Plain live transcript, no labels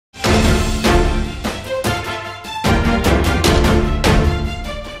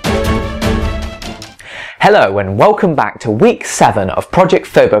Hello and welcome back to week 7 of Project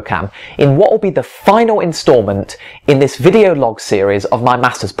PhoboCam in what will be the final instalment in this video log series of my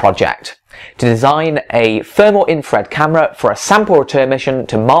master's project to design a thermal infrared camera for a sample return mission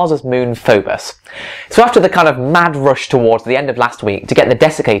to Mars's moon Phobos. So after the kind of mad rush towards the end of last week to get the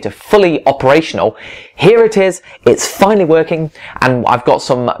Desiccated fully operational, here it is, it's finally working, and I've got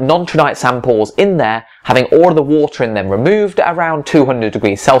some non-trinite samples in there having all of the water in them removed at around 200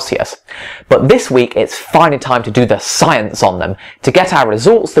 degrees Celsius. But this week it's finally time to do the science on them to get our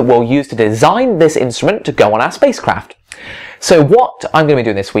results that we'll use to design this instrument to go on our spacecraft. So what I'm going to be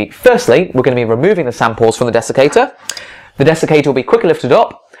doing this week, firstly, we're going to be removing the samples from the desiccator. The desiccator will be quickly lifted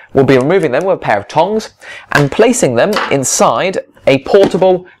up. We'll be removing them with a pair of tongs and placing them inside a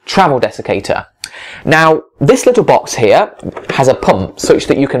portable travel desiccator. Now, this little box here has a pump such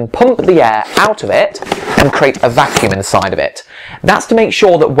that you can pump the air out of it and create a vacuum inside of it. That's to make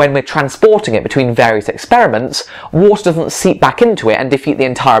sure that when we're transporting it between various experiments, water doesn't seep back into it and defeat the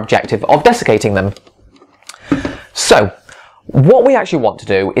entire objective of desiccating them. So, what we actually want to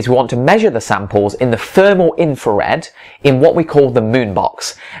do is we want to measure the samples in the thermal infrared in what we call the moon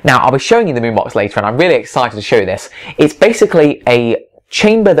box. Now, I'll be showing you the moon box later and I'm really excited to show you this. It's basically a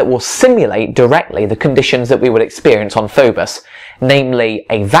chamber that will simulate directly the conditions that we would experience on Phobos, namely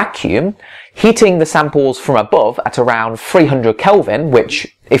a vacuum, heating the samples from above at around 300 Kelvin,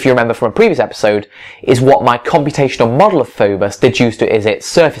 which, if you remember from a previous episode, is what my computational model of Phobos deduced as its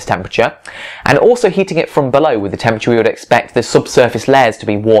surface temperature, and also heating it from below with the temperature we would expect the subsurface layers to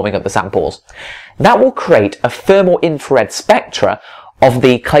be warming up the samples. That will create a thermal infrared spectra of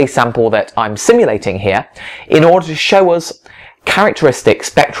the clay sample that I'm simulating here in order to show us characteristic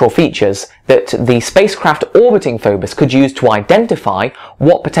spectral features that the spacecraft orbiting Phobos could use to identify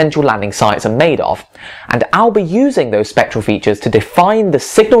what potential landing sites are made of. And I'll be using those spectral features to define the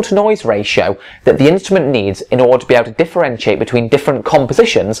signal-to-noise ratio that the instrument needs in order to be able to differentiate between different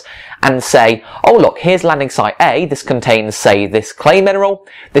compositions and say, oh look, here's landing site A, this contains, say, this clay mineral,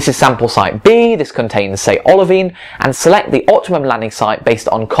 this is sample site B, this contains, say, olivine, and select the optimum landing site based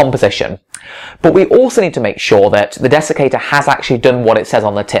on composition. But we also need to make sure that the desiccator has actually done what it says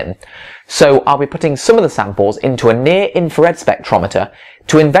on the tin. So I'll be putting some of the samples into a near-infrared spectrometer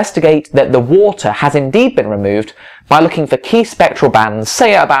to investigate that the water has indeed been removed by looking for key spectral bands,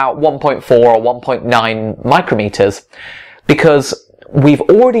 say at about 1.4 or 1.9 micrometers, because we've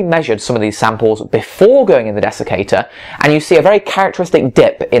already measured some of these samples before going in the desiccator, and you see a very characteristic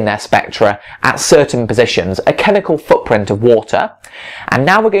dip in their spectra at certain positions, a chemical footprint of water. And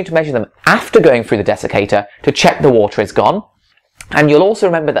now we're going to measure them after going through the desiccator to check the water is gone. And you'll also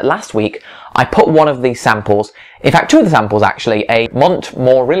remember that last week I put one of these samples, in fact two of the samples actually, a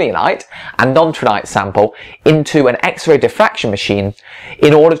Montmorillonite and non-trinite sample, into an X-ray diffraction machine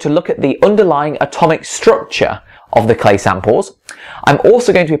in order to look at the underlying atomic structure of the clay samples. I'm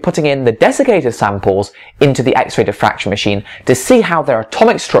also going to be putting in the desiccated samples into the X-ray diffraction machine to see how their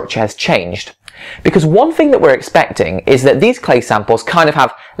atomic structure has changed. Because one thing that we're expecting is that these clay samples kind of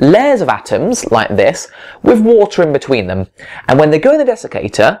have layers of atoms like this with water in between them. And when they go in the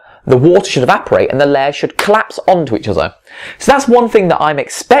desiccator, the water should evaporate and the layers should collapse onto each other. So that's one thing that I'm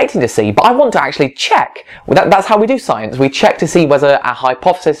expecting to see, but I want to actually check. Well, that's how we do science. We check to see whether our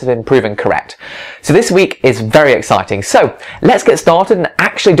hypothesis has been proven correct. So this week is very exciting. So let's get started and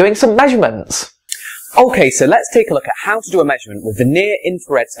actually doing some measurements. Okay, so let's take a look at how to do a measurement with the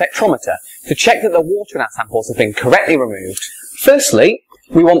near-infrared spectrometer to check that the water in our samples has been correctly removed. Firstly,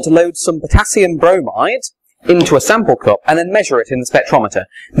 we want to load some potassium bromide into a sample cup and then measure it in the spectrometer.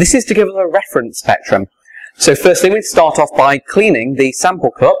 This is to give us a reference spectrum. So firstly, we start off by cleaning the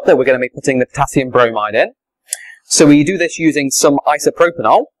sample cup that we're going to be putting the potassium bromide in. So we do this using some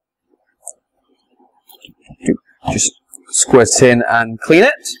isopropanol. Just squirt it in and clean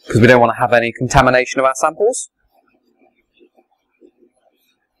it, because we don't want to have any contamination of our samples.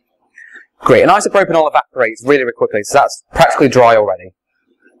 Great, and isopropanol evaporates really, really quickly, so that's practically dry already.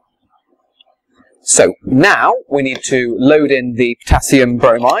 So now we need to load in the potassium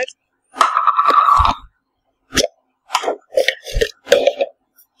bromide.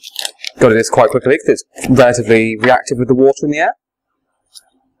 Got to do this quite quickly because it's relatively reactive with the water in the air.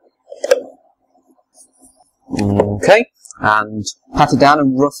 Okay, and pat it down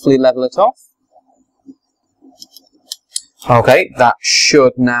and roughly level it off. Okay, that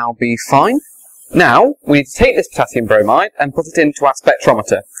should now be fine. Now, we need to take this potassium bromide and put it into our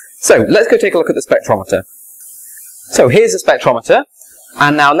spectrometer. So, let's go take a look at the spectrometer. So, here's the spectrometer,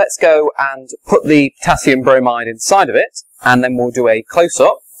 and now let's go and put the potassium bromide inside of it, and then we'll do a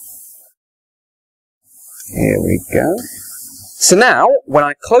close-up. Here we go. So now, when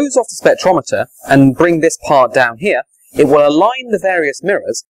I close off the spectrometer and bring this part down here, it will align the various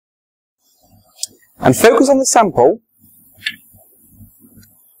mirrors and focus on the sample.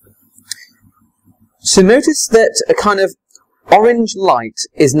 So notice that a kind of orange light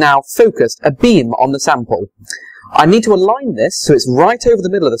is now focused, a beam on the sample. I need to align this so it's right over the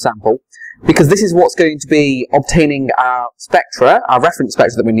middle of the sample, because this is what's going to be obtaining our spectra, our reference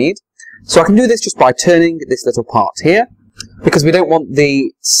spectra that we need. So I can do this just by turning this little part here, because we don't want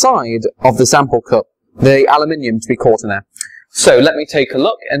the side of the sample cup, the aluminium, to be caught in there. So let me take a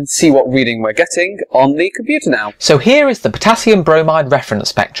look and see what reading we're getting on the computer now. So here is the potassium bromide reference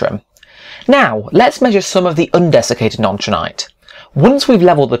spectrum. Now let's measure some of the undesiccated nontronite. Once we've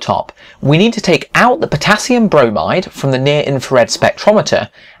leveled the top, we need to take out the potassium bromide from the near-infrared spectrometer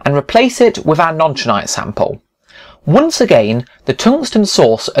and replace it with our nontronite sample. Once again, the tungsten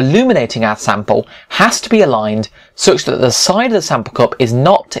source illuminating our sample has to be aligned such that the side of the sample cup is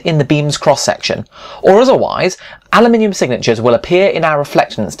not in the beam's cross-section, or otherwise aluminium signatures will appear in our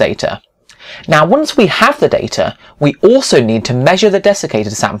reflectance data. Now once we have the data, we also need to measure the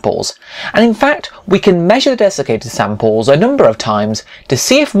desiccated samples, and in fact we can measure the desiccated samples a number of times to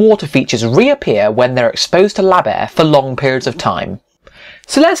see if water features reappear when they're exposed to lab air for long periods of time.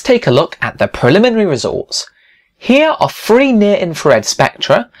 So let's take a look at the preliminary results. Here are 3 near-infrared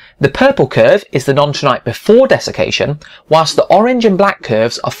spectra. The purple curve is the nontronite before desiccation, whilst the orange and black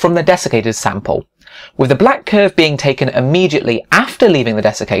curves are from the desiccated sample, with the black curve being taken immediately after leaving the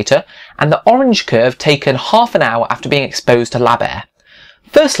desiccator and the orange curve taken half an hour after being exposed to lab air.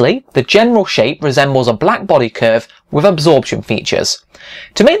 Firstly, the general shape resembles a black body curve with absorption features.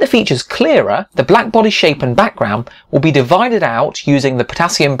 To make the features clearer, the black body shape and background will be divided out using the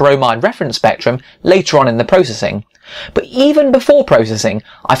potassium bromide reference spectrum later on in the processing. But even before processing,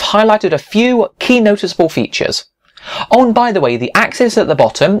 I've highlighted a few key noticeable features. Oh, and by the way, the axis at the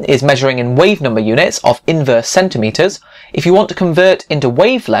bottom is measuring in wave number units of inverse centimeters. If you want to convert into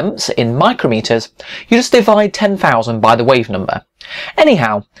wavelengths in micrometers, you just divide 10,000 by the wave number.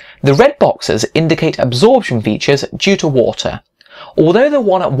 Anyhow, the red boxes indicate absorption features due to water. Although the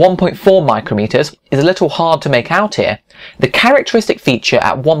one at 1.4 micrometers is a little hard to make out here, the characteristic feature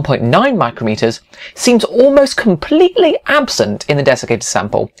at 1.9 micrometers seems almost completely absent in the desiccated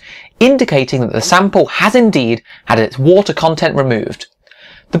sample, indicating that the sample has indeed had its water content removed.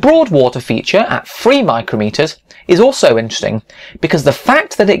 The broad water feature at 3 micrometers is also interesting because the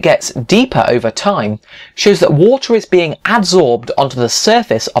fact that it gets deeper over time shows that water is being adsorbed onto the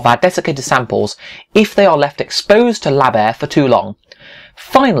surface of our desiccated samples if they are left exposed to lab air for too long.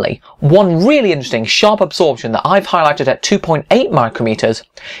 Finally, one really interesting sharp absorption that I've highlighted at 2.8 micrometers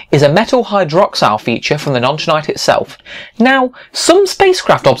is a metal hydroxyl feature from the nontronite itself. Now, some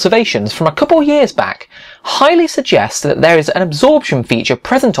spacecraft observations from a couple years back highly suggest that there is an absorption feature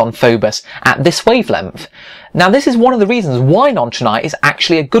present on Phobos at this wavelength. Now, this is one of the reasons why nontronite is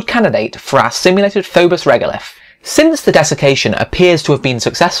actually a good candidate for our simulated Phobos regolith. Since the desiccation appears to have been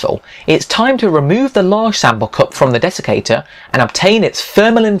successful, it's time to remove the large sample cup from the desiccator and obtain its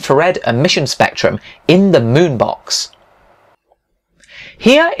thermal infrared emission spectrum in the moon box.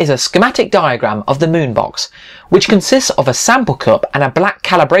 Here is a schematic diagram of the moon box, which consists of a sample cup and a black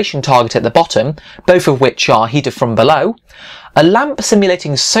calibration target at the bottom, both of which are heated from below, a lamp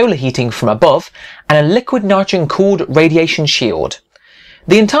simulating solar heating from above, and a liquid nitrogen cooled radiation shield.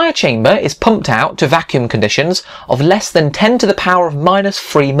 The entire chamber is pumped out to vacuum conditions of less than 10 to the power of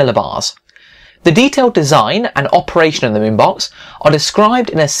 -3 millibars. The detailed design and operation of the moonbox are described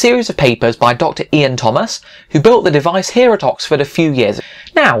in a series of papers by Dr. Ian Thomas, who built the device here at Oxford a few years ago.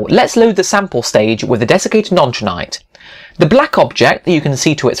 Now, let's load the sample stage with the desiccated nontronite. The black object that you can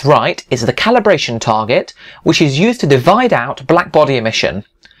see to its right is the calibration target, which is used to divide out black body emission.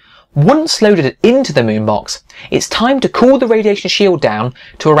 Once loaded into the moonbox, it's time to cool the radiation shield down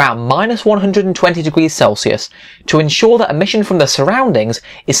to around -120 degrees Celsius to ensure that emission from the surroundings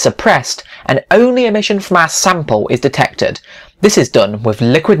is suppressed and only emission from our sample is detected. This is done with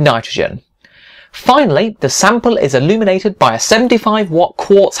liquid nitrogen. Finally, the sample is illuminated by a 75-watt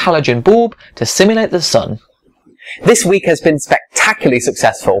quartz halogen bulb to simulate the sun. This week has been spectacularly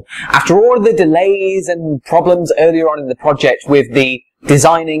successful. After all of the delays and problems earlier on in the project with the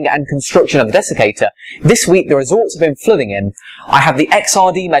designing and construction of the desiccator, this week the results have been flooding in. I have the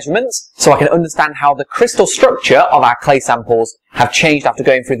XRD measurements, so I can understand how the crystal structure of our clay samples have changed after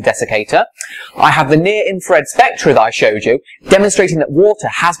going through the desiccator. I have the near-infrared spectra that I showed you, demonstrating that water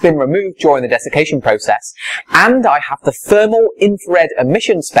has been removed during the desiccation process. And I have the thermal infrared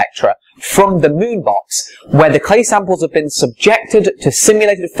emission spectra from the moon box, where the clay samples have been subjected to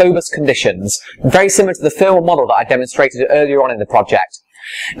simulated Phobos conditions, very similar to the thermal model that I demonstrated earlier on in the project.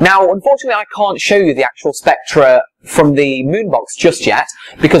 Now, unfortunately, I can't show you the actual spectra from the moon box just yet,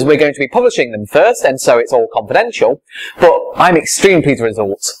 because we're going to be publishing them first, and so it's all confidential, but I'm extremely pleased with the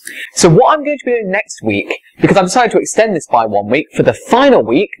results. So what I'm going to be doing next week, because I've decided to extend this by 1 week, for the final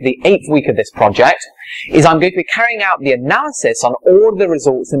week, the 8th week of this project, is I'm going to be carrying out the analysis on all of the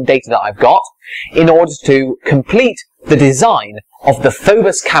results and data that I've got in order to complete the design of the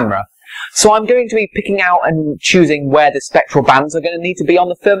Phobos camera. So I'm going to be picking out and choosing where the spectral bands are going to need to be on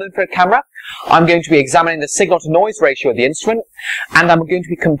the thermal infrared camera. I'm going to be examining the signal-to-noise ratio of the instrument, and I'm going to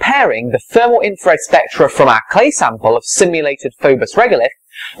be comparing the thermal infrared spectra from our clay sample of simulated Phobos regolith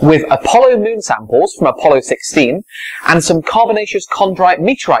with Apollo moon samples from Apollo 16 and some carbonaceous chondrite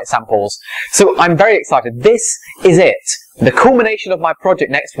meteorite samples. So I'm very excited. This is it, the culmination of my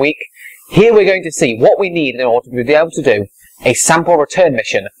project next week. Here we're going to see what we need in order to be able to do a sample return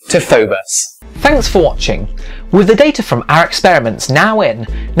mission to Phobos. Thanks for watching. With the data from our experiments now in,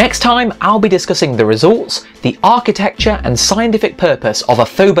 next time I'll be discussing the results, the architecture and scientific purpose of a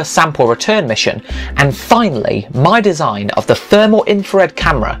Phobos sample return mission, and finally my design of the thermal infrared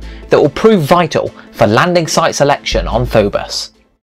camera that will prove vital for landing site selection on Phobos.